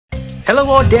Hello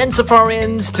all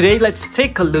Safarians! Today let's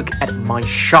take a look at my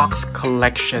sharks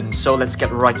collection. So let's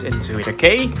get right into it,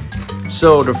 okay?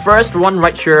 So the first one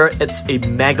right here, it's a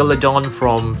Megalodon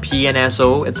from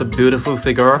PNSO. It's a beautiful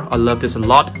figure. I love this a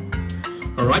lot.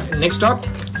 Alright, next up,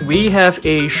 we have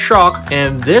a shark,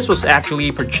 and this was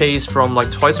actually purchased from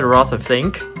like Toys R Us, I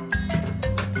think.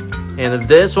 And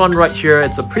this one right here,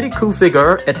 it's a pretty cool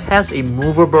figure. It has a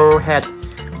movable head,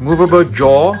 movable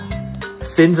jaw,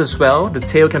 fins as well. The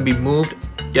tail can be moved.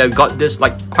 Yeah, I got this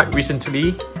like quite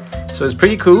recently, so it's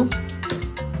pretty cool.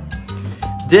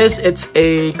 This, it's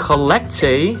a Scalloped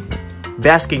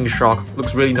basking shark.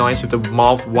 Looks really nice with the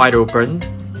mouth wide open.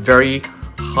 Very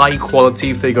high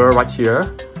quality figure right here.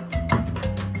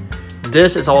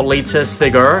 This is our latest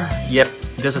figure. Yep,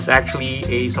 this is actually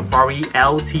a Safari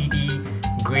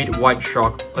LTD great white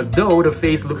shark, although the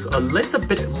face looks a little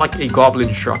bit like a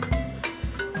Goblin shark.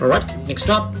 Alright, next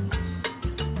up,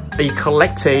 a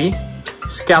Scalloped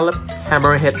Scalloped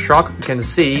Hammerhead shark. You can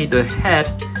see the head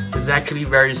is actually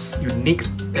very unique.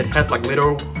 It has like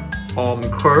little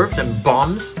curves and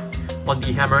bumps on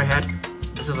the hammerhead.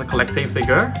 This is a Scalloped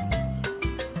figure.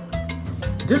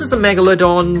 This is a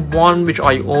Megalodon one which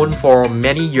I own for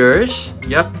many years.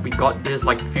 Yep, we got this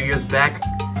like a few years back.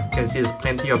 You can see there's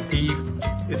plenty of teeth.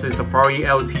 It's a Safari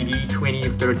LTD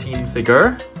 2013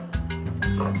 figure.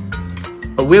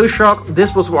 A whale shark.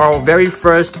 This was our very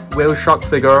first whale shark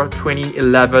figure,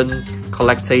 2011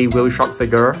 Scalloped whale shark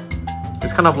figure.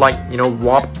 It's kind of like, you know,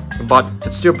 warped, but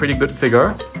it's still a pretty good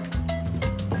figure.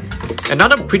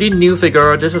 Another pretty new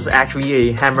figure. This is actually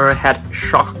a Hammerhead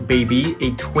shark baby,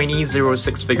 a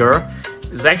 2006 figure.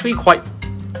 It's actually quite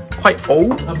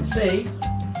old, I would say.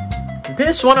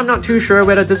 This one, I'm not too sure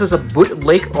whether this is a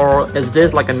bootleg or is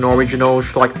this like an original.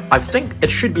 Like, I think it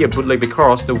should be a bootleg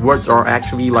because the words are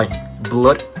actually like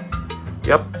blood.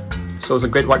 Yep, so it's a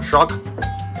great white shark.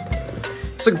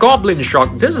 It's a Goblin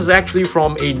shark. This is actually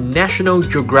from a National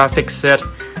Geographic set.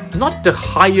 Not the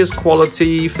highest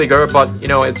quality figure, but you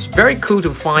know, it's very cool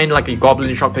to find like a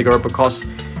Goblin shark figure because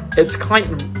it's kind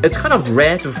of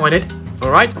rare to find it.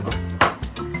 All right.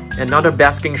 Another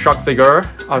basking shark figure.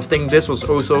 I think this was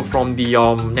also from the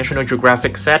National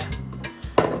Geographic set.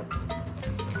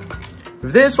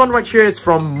 This one right here is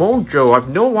from Mojo. I have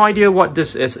no idea what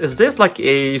this is. Is this like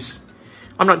a...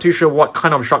 I'm not too sure what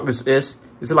kind of shark this is.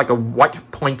 Is it like a white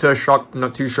pointer shark? I'm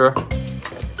not too sure.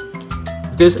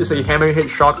 This is a hammerhead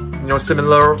shark, you know,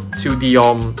 similar to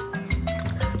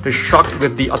the shark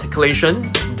with the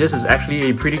articulation. This is actually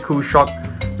a pretty cool shark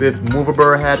with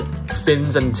movable head,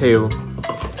 fins and tail.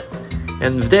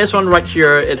 And this one right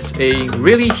here, it's a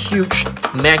really huge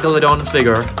Megalodon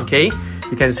figure, okay?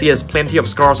 You can see there's plenty of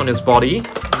scars on his body.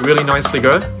 Really nice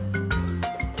figure.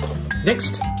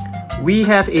 Next, we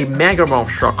have a Megamorph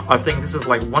shark. I think this is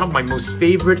like one of my most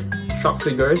favorite shark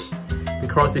figures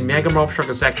because the Megamorph shark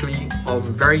is actually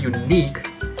very unique,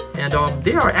 and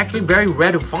they are actually very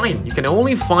rare to find. You can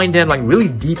only find them like really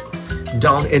deep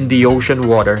down in the ocean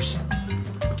waters.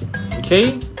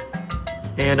 Okay.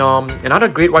 And another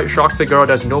great white shark figure.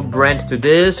 There's no brand to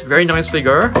this. Very nice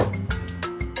figure.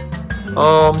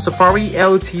 Safari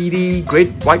LTD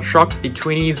great white shark, a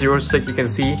 2006. You can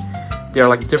see there are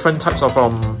like different types of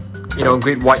you know,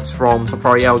 great whites from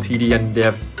Safari LTD, and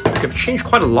they've changed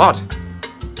quite a lot.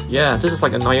 Yeah, this is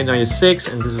like a 1996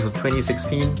 and this is a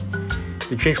 2016.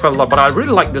 They changed quite a lot, but I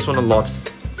really like this one a lot,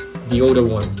 the older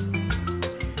one.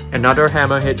 Another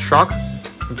hammerhead shark.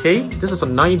 Okay, this is a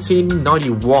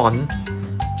 1991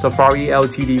 Safari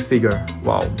LTD figure.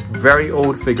 Wow, very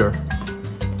old figure.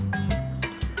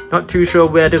 Not too sure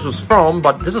where this was from,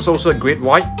 but this is also a great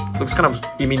white. Looks kind of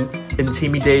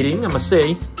intimidating, I must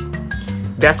say.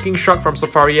 Basking shark from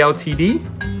Safari LTD.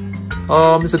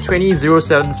 It's a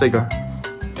 2007 figure.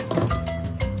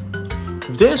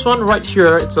 This one right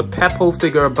here, it's a Peppo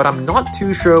figure, but I'm not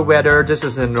too sure whether this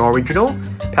is an original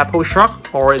Peppo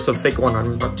shark or it's a fake one.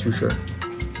 I'm not too sure.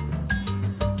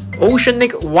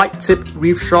 Oceanic white-tip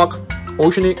reef shark.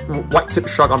 Oceanic white-tip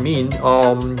shark, I mean.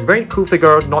 Very cool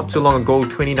figure, not too long ago,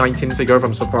 2019 figure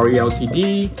from Safari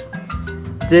LTD.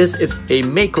 This is a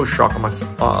Mako shark,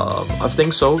 I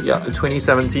think so. Yeah, a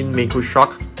 2017 Mako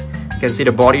shark. You can see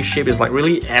the body shape is like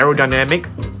really aerodynamic.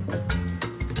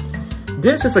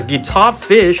 This is a guitar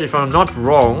fish, if I'm not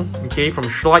wrong. Okay, from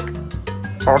Schleich.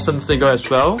 Awesome figure as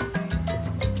well.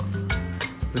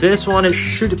 This one, it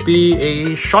should be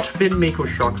a Shortfin Mako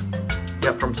shark.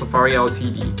 Yeah, from Safari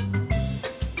LTD.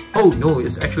 Oh no,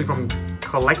 it's actually from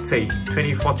Scalloped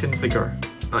 2014 figure.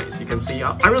 Nice, you can see.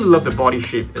 I really love the body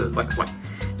shape. It looks like,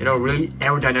 you know, really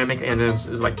aerodynamic and it's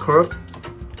like curved.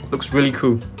 Looks really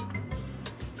cool.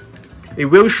 A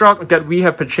whale shark that we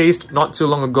have purchased not too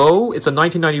long ago. It's a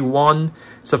 1991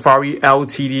 Safari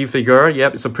LTD figure.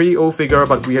 Yep, it's a pretty old figure,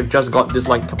 but we have just got this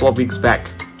like a couple of weeks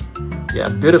back. Yeah,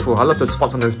 beautiful. I love the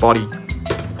spots on his body.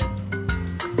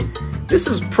 This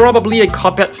is probably a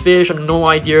carpet fish. I have no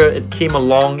idea. It came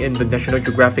along in the National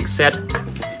Geographic set.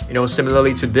 You know,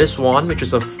 similarly to this one, which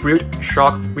is a fruit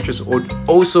shark, which is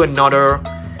also another,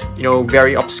 you know,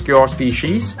 very obscure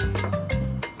species.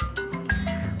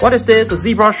 What is this? A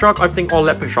zebra shark? I think, or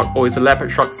leopard shark. Oh, it's a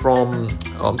leopard shark from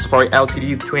Safari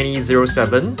LTD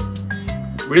 2007.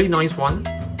 Really nice one.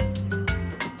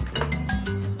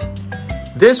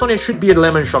 This one, it should be a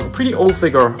lemon shark. Pretty old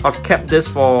figure. I've kept this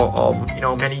for you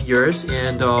know, many years,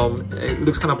 and it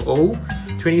looks kind of old.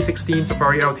 2016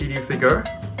 Safari LTD figure.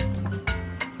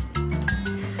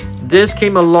 This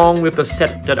came along with the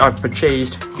set that I've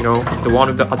purchased. You know, the one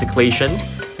with the articulation,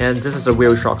 and this is a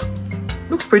whale shark.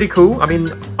 Looks pretty cool. I mean,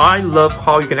 I love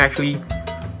how you can actually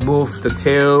move the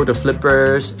tail, the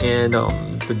flippers, and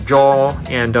the jaw,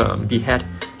 and the head.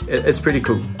 It's pretty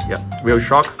cool. Yeah, whale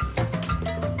shark.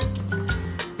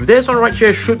 This one right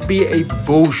here should be a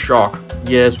bull shark.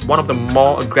 Yes, one of the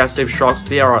more aggressive sharks.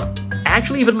 They are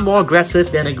actually even more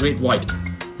aggressive than a great white.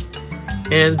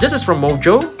 And this is from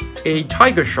Mojo, a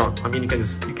tiger shark. I mean, you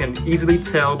can easily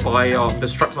tell by the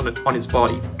stripes on its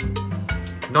body.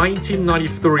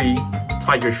 1993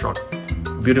 tiger shark.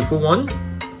 Beautiful one.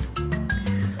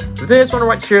 This one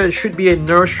right here should be a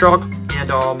nurse shark.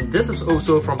 And this is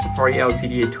also from Safari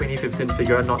LTD, a 2015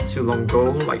 figure, not too long ago,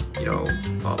 like, you know,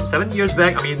 7 years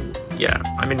back. I mean, yeah,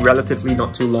 I mean relatively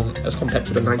not too long as compared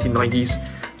to the 1990s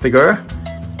figure.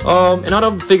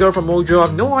 Another figure from Mojo. I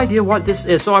have no idea what this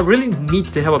is, so I really need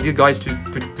the help of you guys to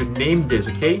name this,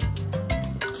 okay?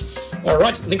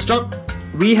 Alright, next up,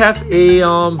 we have a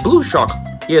blue shark.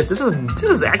 Yes, this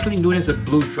is actually known as a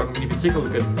blue shark. I mean, if you take a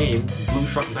look at the name, Blue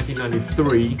Shark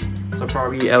 1993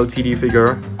 Safari LTD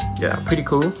figure. Yeah, pretty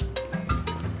cool.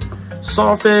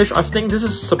 Sawfish, I think this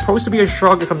is supposed to be a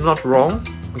shark if I'm not wrong.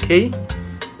 Okay,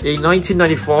 a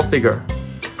 1994 figure.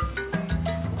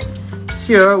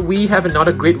 Here we have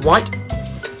another great white,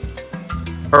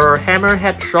 a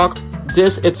hammerhead shark.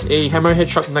 This, it's a hammerhead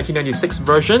shark 1996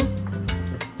 version.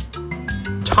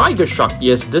 Tiger shark,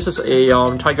 yes, this is a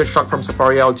tiger shark from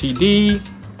Safari LTD.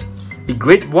 A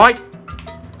great white.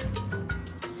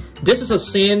 This is a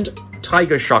sand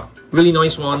tiger shark. Really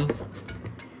nice one.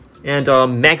 And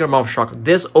Megamouth shark.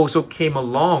 This also came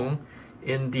along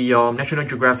in the National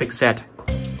Geographic set.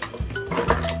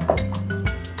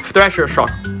 Thresher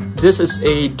shark. This is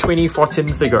a 2014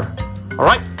 figure.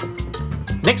 Alright.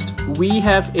 Next, we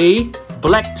have a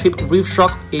black tip reef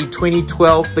shark, a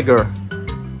 2012 figure.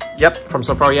 Yep, from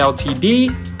Safari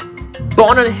LTD.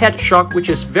 Bonnet head shark, which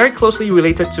is very closely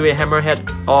related to a hammerhead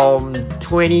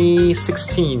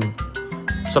 2016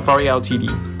 Safari LTD.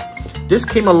 This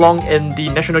came along in the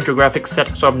National Geographic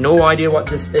set, so I have no idea what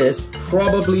this is.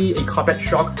 Probably a carpet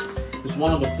shark. There's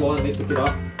one on the floor, let me pick it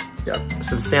up. Yeah,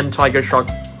 it's a sand tiger shark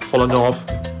fallen off.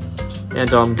 And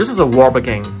this is a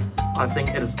Wobbegang. I think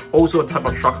it is also a type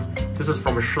of shark. This is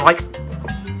from a shrike.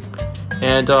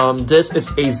 And this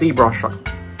is a zebra shark.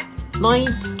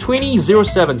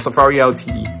 2007 Safari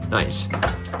LTD. Nice.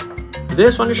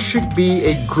 This one should be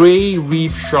a grey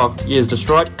reef shark. Yes, the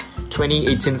stripe.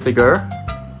 2018 figure.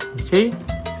 Okay.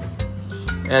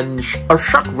 And a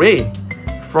shark ray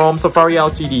from Safari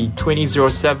LTD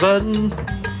 2007.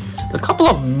 A couple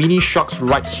of mini sharks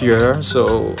right here.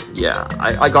 So yeah,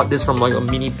 I got this from like a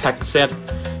mini pack set.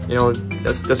 You know,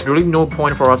 there's really no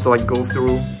point for us to like go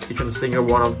through each and single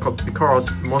one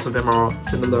because most of them are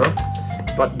similar.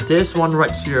 But this one right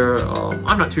here,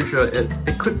 I'm not too sure.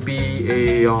 It could be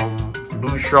a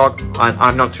blue shark.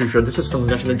 I'm not too sure. This is from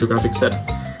the National Geographic set.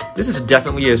 This is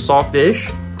definitely a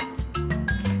sawfish.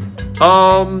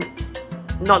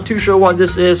 Not too sure what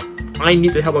this is. I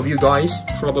need the help of you guys,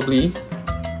 probably.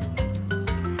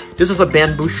 This is a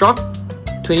bamboo shark.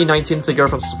 2019 figure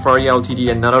from Safari LTD,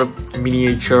 another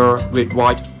miniature red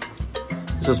white.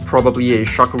 This is probably a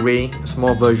shark ray, a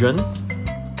small version.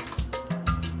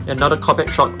 Another carpet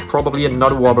shark, probably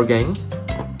another Wobbegang.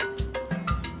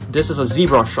 This is a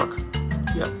zebra shark.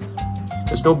 Yeah.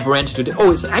 There's no brand to this.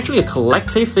 Oh, it's actually a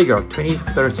collective figure,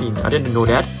 2013. I didn't know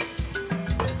that.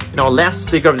 And our last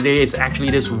figure of the day is actually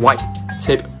this white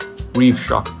tip reef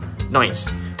shark. Nice.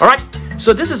 Alright,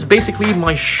 so this is basically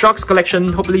my sharks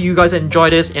collection. Hopefully you guys enjoy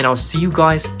this, and I'll see you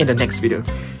guys in the next video.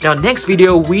 Now, next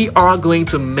video, we are going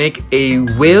to make a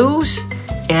whales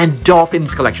and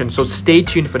dolphins collection. So stay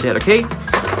tuned for that, okay?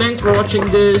 Thanks for watching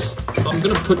this. I'm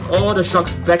gonna put all the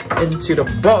sharks back into the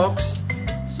box.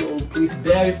 So please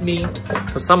bear with me.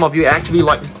 For some of you actually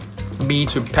like me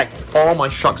to pack all my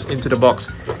sharks into the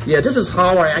box. Yeah, this is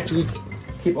how I actually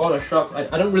keep all the sharks.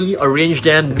 I don't really arrange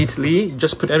them neatly,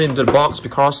 just put them into the box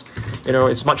because, you know,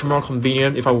 it's much more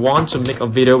convenient if I want to make a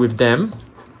video with them.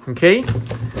 Okay,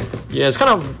 yeah, it's kind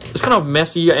of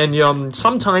messy, and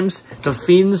sometimes the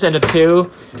fins and the tail,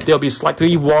 they'll be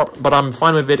slightly warped, but I'm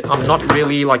fine with it. I'm not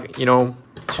really, like, you know,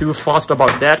 too fussed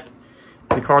about that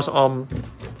because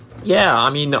yeah, I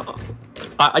mean,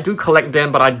 I do collect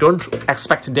them, but I don't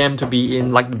expect them to be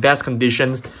in like the best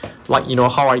conditions, like, you know,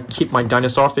 how I keep my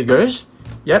dinosaur figures.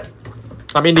 Yep,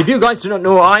 I mean, if you guys do not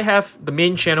know, I have the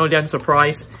main channel, then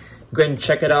surprise, go and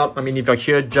check it out. I mean, if you're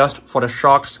here just for the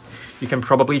sharks, you can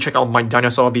probably check out my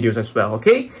dinosaur videos as well.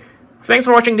 Okay, thanks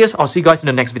for watching this. I'll see you guys in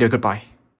the next video. Goodbye.